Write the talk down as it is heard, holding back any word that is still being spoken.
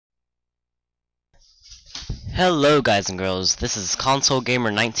Hello guys and girls, this is Console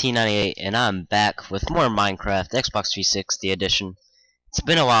Gamer 1998 and I'm back with more Minecraft Xbox 360 edition. It's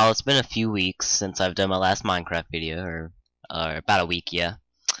been a while, it's been a few weeks since I've done my last Minecraft video, or about a week, yeah.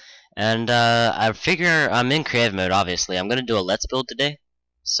 And I figure I'm in creative mode, obviously. I'm gonna do a let's build today.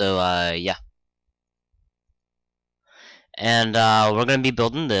 So yeah. And we're gonna be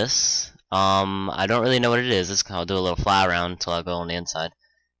building this. I don't really know what it is. I'll do a little fly around until I go on the inside.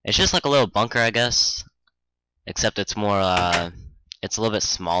 It's just like a little bunker, I guess. Except it's more, it's a little bit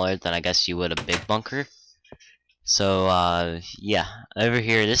smaller than I guess you would a big bunker. So, yeah, over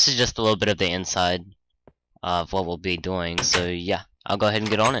here, this is just a little bit of the inside of what we'll be doing. So, yeah, I'll go ahead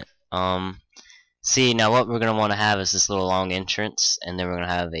and get on it. See, now what we're going to want to have is this little long entrance, and then we're going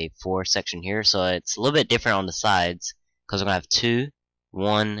to have a 4 section here. So it's a little bit different on the sides, because we're going to have 2,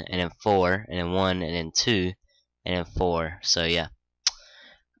 1, and then 4, and then 1, and then 2, and then 4. So, yeah.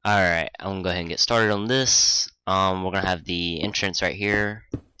 Alright, I'm going to go ahead and get started on this. We're going to have the entrance right here,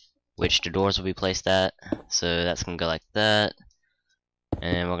 which the doors will be placed at. So that's going to go like that.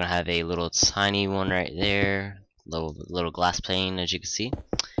 And we're going to have a little tiny one right there. Little glass pane, as you can see.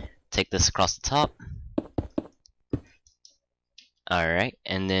 Take this across the top. Alright,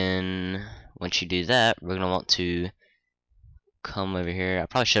 and then once you do that, we're going to want to come over here. I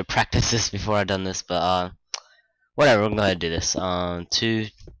probably should have practiced this before I done this, but whatever, we're going to go ahead and do this.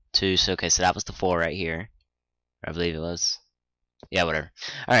 2, so okay, so that was the 4 right here. I believe it was. Yeah, whatever.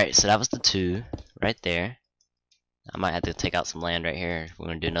 Alright, so that was the 2 right there. I might have to take out some land right here. We're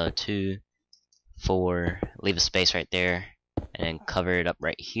going to do another 2, 4, leave a space right there, and then cover it up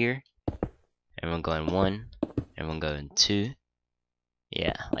right here. And we're going 1, and we're going 2.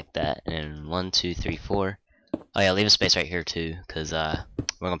 Yeah, like that. And 1, 2, 3, 4. Oh yeah, leave a space right here too, because we're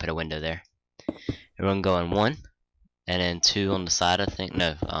going to put a window there. And we're going to go in 1. And then 2 on the side, I think.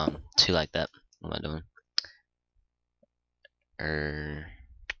 No, 2 like that. What am I doing?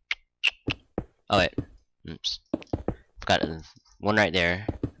 Oh wait. Oops. Forgot 1 right there.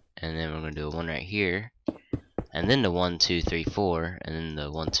 And then we're gonna do a 1 right here. And then the 1, 2, 3, 4. And then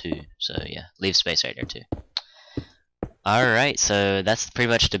the 1, 2. So yeah, leave space right there too. Alright, so that's pretty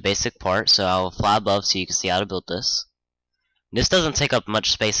much the basic part. So I'll fly above so you can see how to build this. This doesn't take up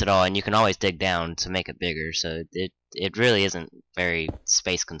much space at all, and you can always dig down to make it bigger, so it really isn't very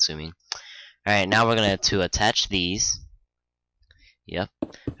space consuming. Alright, now we're going to attach these. Yep.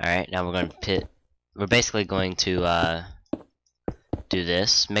 Alright, now we're basically going to do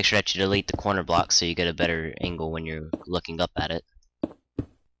this. Make sure that you delete the corner blocks so you get a better angle when you're looking up at it.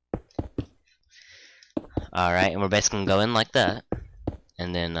 Alright, and we're basically going to go in like that.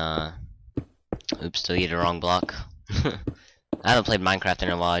 And then, oops, deleted the wrong block. I haven't played Minecraft in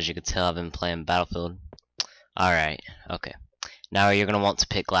a while, as you can tell. I've been playing Battlefield. Alright, okay. Now you're going to want to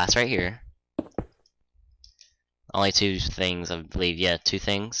pick glass right here. Only 2 things, I believe. Yeah, 2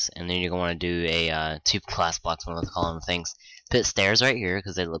 things. And then you're going to want to do a 2 glass blocks, one of the column things. Put stairs right here,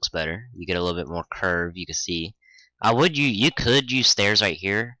 because it looks better. You get a little bit more curve, you can see. You could use stairs right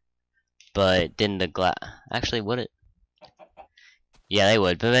here, but then the glass... Actually, would it? Yeah, they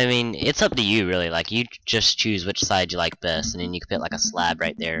would, but I mean, it's up to you, really. Like, you just choose which side you like best, and then you can put like a slab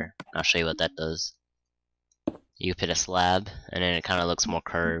right there. I'll show you what that does. You can put a slab, and then it kind of looks more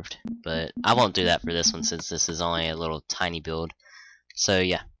curved, but I won't do that for this one since this is only a little tiny build. So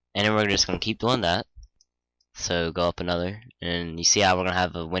yeah, and then we're just gonna keep doing that. So go up another, and you see how we're gonna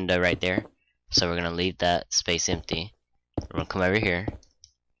have a window right there. So we're gonna leave that space empty. We're gonna come over here.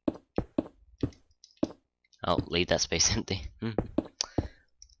 Oh, leave that space empty.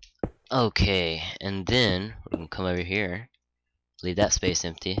 Okay, and then we're gonna come over here, leave that space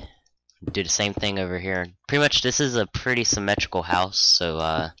empty, do the same thing over here. Pretty much this is a pretty symmetrical house,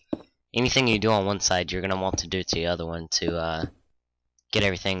 so anything you do on one side you're gonna want to do to the other one to get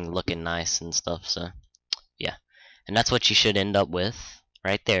everything looking nice and stuff. So yeah, and that's what you should end up with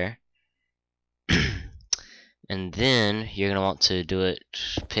right there. And then you're gonna want to do it,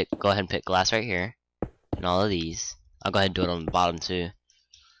 go ahead and pick glass right here and all of these. I'll go ahead and do it on the bottom too.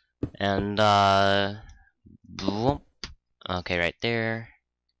 And okay, right there.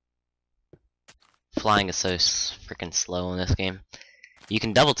 Flying is so freaking slow in this game. You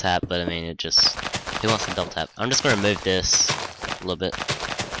can double tap, but I mean, who wants to double tap? I'm just gonna move this a little bit,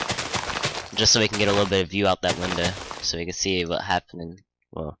 just so we can get a little bit of view out that window, so we can see what's happening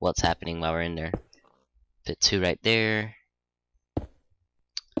while we're in there. Put 2 right there,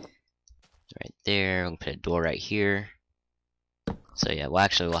 right there. I'm gonna put a door right here. So yeah, well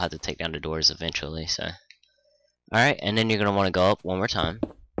actually we'll have to take down the doors eventually, so. Alright, and then you're going to want to go up one more time.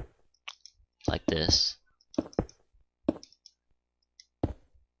 Like this.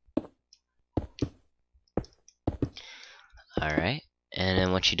 Alright, and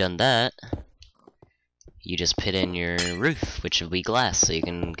then once you've done that, you just put in your roof, which will be glass, so you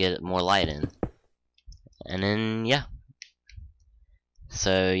can get more light in. And then, yeah.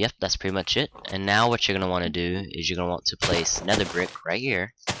 So, yep, that's pretty much it. And now what you're going to want to do is you're going to want to place nether brick right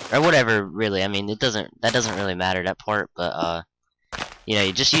here. Or whatever, really. I mean, that doesn't really matter, that part, but, you know,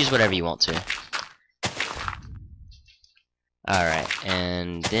 you just use whatever you want to. Alright,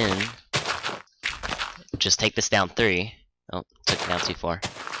 and then just take this down 3. Oh, took it down too far.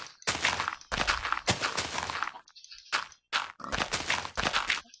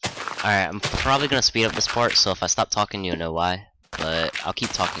 Alright, I'm probably gonna speed up this part, so if I stop talking, you'll know why. But I'll keep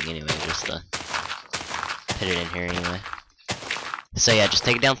talking anyway, just to put it in here anyway. So yeah, just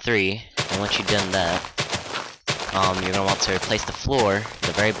take it down 3, and once you've done that, you're gonna want to replace the floor,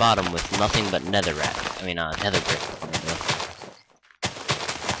 the very bottom, with nothing but nether brick.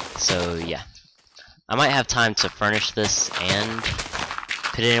 So yeah, I might have time to furnish this and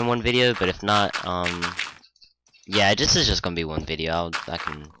put it in one video, but if not, yeah, this is just gonna be one video. I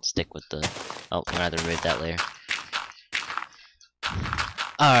can stick with the. Oh, I'd rather remove that layer.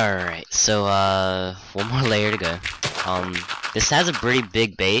 Alright, so one more layer to go. This has a pretty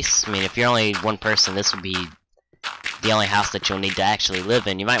big base. I mean, if you're only one person, this would be the only house that you'll need to actually live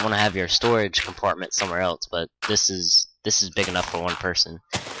in. You might want to have your storage compartment somewhere else, but this is big enough for one person.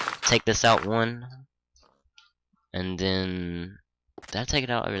 Take this out 1, and then did I take it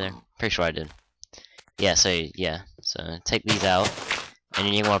out over there? Pretty sure I did. Yeah, so take these out, and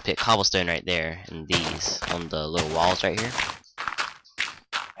then you want to put cobblestone right there, and these on the little walls right here.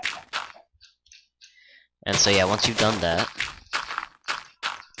 And so yeah, once you've done that,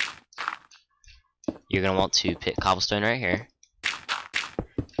 you're gonna want to put cobblestone right here,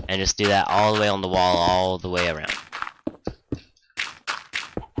 and just do that all the way on the wall, all the way around.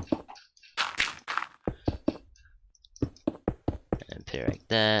 And put it like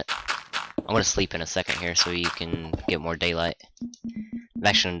that. I'm gonna sleep in a second here so you can get more daylight. I'm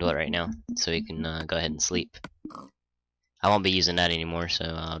actually gonna do it right now, so you can go ahead and sleep. I won't be using that anymore, so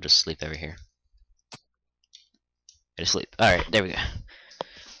I'll just sleep over here. Go to sleep. Alright, there we go.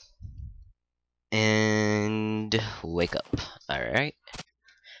 And wake up. Alright.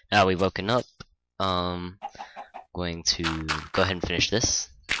 Now we've woken up. Going to go ahead and finish this.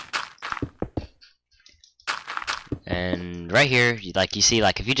 And right here, like you see,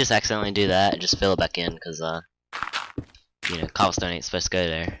 like if you just accidentally do that, just fill it back in, because you know, cobblestone ain't supposed to go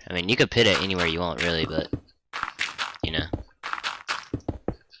there. I mean, you could put it anywhere you want, really, but you know.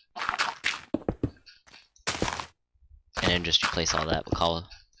 And then just replace all that with cobble.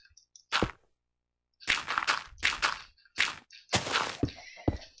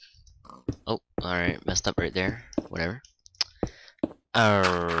 Oh, alright, messed up right there. Whatever.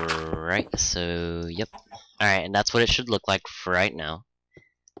 Alright, so yep. Alright, and that's what it should look like for right now.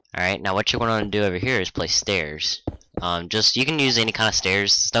 Alright, now what you're going to do over here is place stairs. You can use any kind of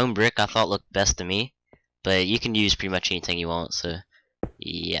stairs. Stone brick I thought looked best to me, but you can use pretty much anything you want, so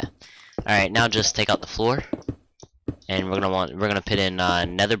yeah. Alright, now just take out the floor, and we're gonna put in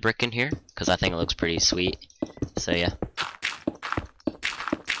nether brick in here, because I think it looks pretty sweet. So yeah.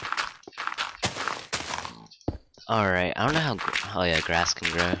 Alright, I don't know how. Oh yeah, grass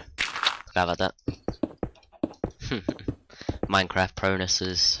can grow. Forgot about that. Minecraft proness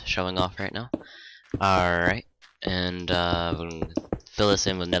is showing off right now. Alright, and we're gonna fill this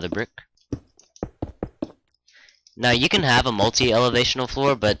in with nether brick. Now you can have a multi-elevational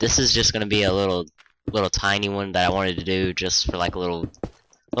floor, but this is just gonna be a little tiny one that I wanted to do just for like a little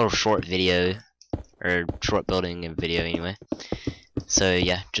short video, or short building and video anyway. So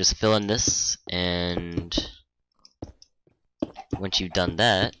yeah, just fill in this, and once you've done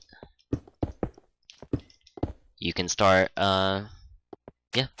that, you can start,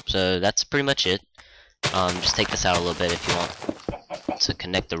 yeah, so that's pretty much it. Just take this out a little bit if you want to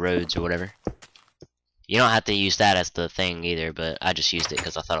connect the roads or whatever. You don't have to use that as the thing either, but I just used it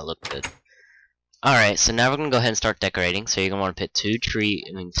because I thought it looked good. Alright, so now we're going to go ahead and start decorating. So you're going to want to put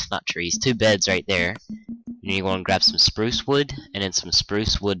two beds right there. And you're going to grab some spruce wood, and then some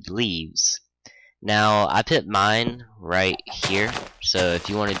spruce wood leaves. Now, I put mine right here, so if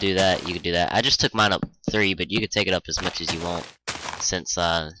you want to do that, you can do that. I just took mine up 3, but you can take it up as much as you want, since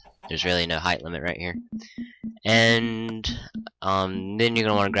there's really no height limit right here. And then you're going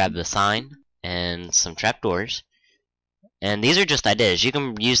to want to grab the sign and some trapdoors. And these are just ideas. You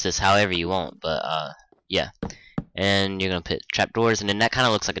can use this however you want, but yeah. And you're going to put trapdoors, and then that kind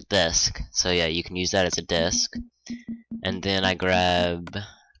of looks like a desk. So yeah, you can use that as a desk. And then I grab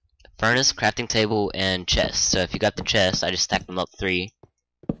furnace, crafting table, and chest. So if you got the chest, I just stacked them up 3,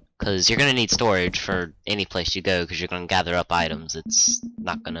 because you're gonna need storage for any place you go, because you're gonna gather up items. It's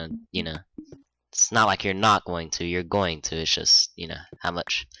not gonna, you know, it's not like you're not going to. You're going to. It's just, you know, how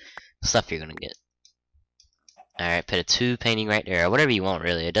much stuff you're gonna get. All right, put a 2 painting right there, or whatever you want.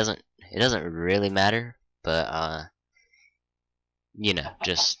 Really, it doesn't really matter. But you know,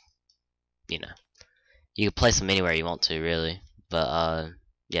 just, you know, you can place them anywhere you want to, really. But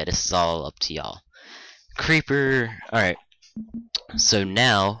yeah, this is all up to y'all. Creeper. All right. So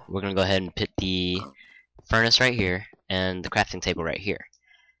now we're gonna go ahead and put the furnace right here and the crafting table right here,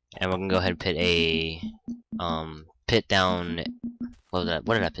 and we're gonna go ahead and put a put down. What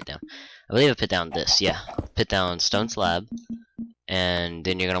did I put down? I believe I put down this. Yeah, put down stone slab, and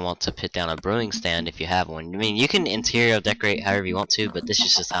then you're gonna want to put down a brewing stand if you have one. I mean, you can interior decorate however you want to, but this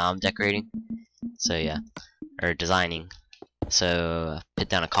is just how I'm decorating. So yeah, or designing. So put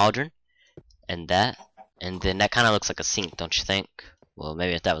down a cauldron, and that. And then that kind of looks like a sink, don't you think? Well,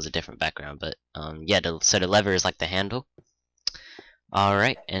 maybe if that was a different background, but yeah. So the lever is like the handle. All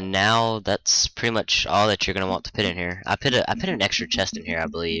right, and now that's pretty much all that you're gonna want to put in here. I put an extra chest in here, I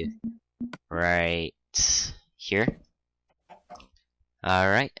believe, right here. All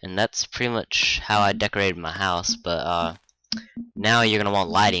right, and that's pretty much how I decorated my house. But now you're gonna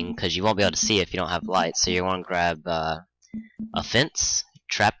want lighting, because you won't be able to see if you don't have lights. So you want to grab a fence,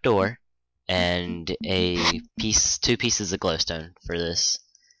 trapdoor, and two pieces of glowstone for this.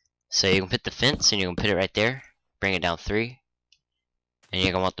 So you can put the fence, and you can put it right there. Bring it down 3, and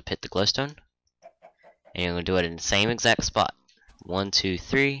you're gonna want to put the glowstone, and you're gonna do it in the same exact spot. 1, 2,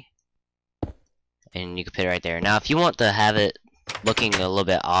 3, and you can put it right there. Now, if you want to have it looking a little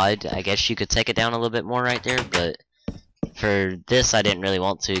bit odd, I guess you could take it down a little bit more right there. But for this, I didn't really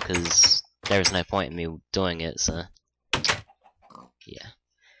want to, because there was no point in me doing it. So yeah.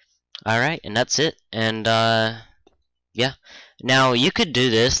 Alright, and that's it, and yeah. Now, you could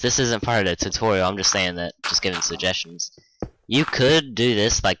do this. This isn't part of the tutorial, I'm just saying that, just giving suggestions. You could do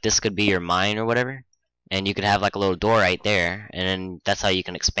this, like this could be your mine or whatever, and you could have like a little door right there, and then that's how you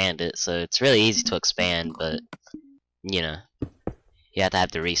can expand it. So it's really easy to expand, but, you know, you have to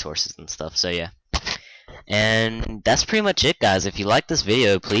have the resources and stuff, so yeah. And that's pretty much it, guys. If you like this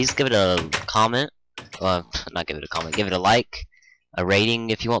video, please give it a comment. Well, not give it a comment, give it a like, a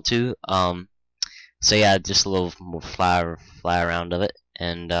rating if you want to. So yeah, just a little more fly around of it.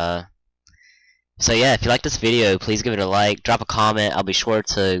 And so yeah, if you like this video, please give it a like, drop a comment. I'll be sure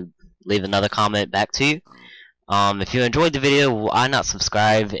to leave another comment back to you. If you enjoyed the video, why not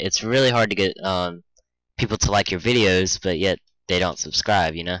subscribe? It's really hard to get people to like your videos, but yet they don't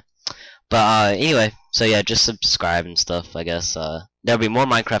subscribe, you know. But anyway, so yeah, just subscribe and stuff, I guess. There'll be more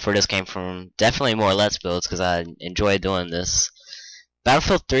Minecraft where this came from. Definitely more Let's Builds, because I enjoy doing this.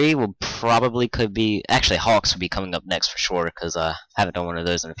 Battlefield 3 will could be, actually Hawks will be coming up next for sure, because I haven't done one of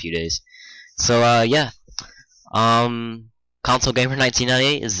those in a few days. So yeah, Console Gamer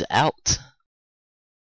 1998 is out.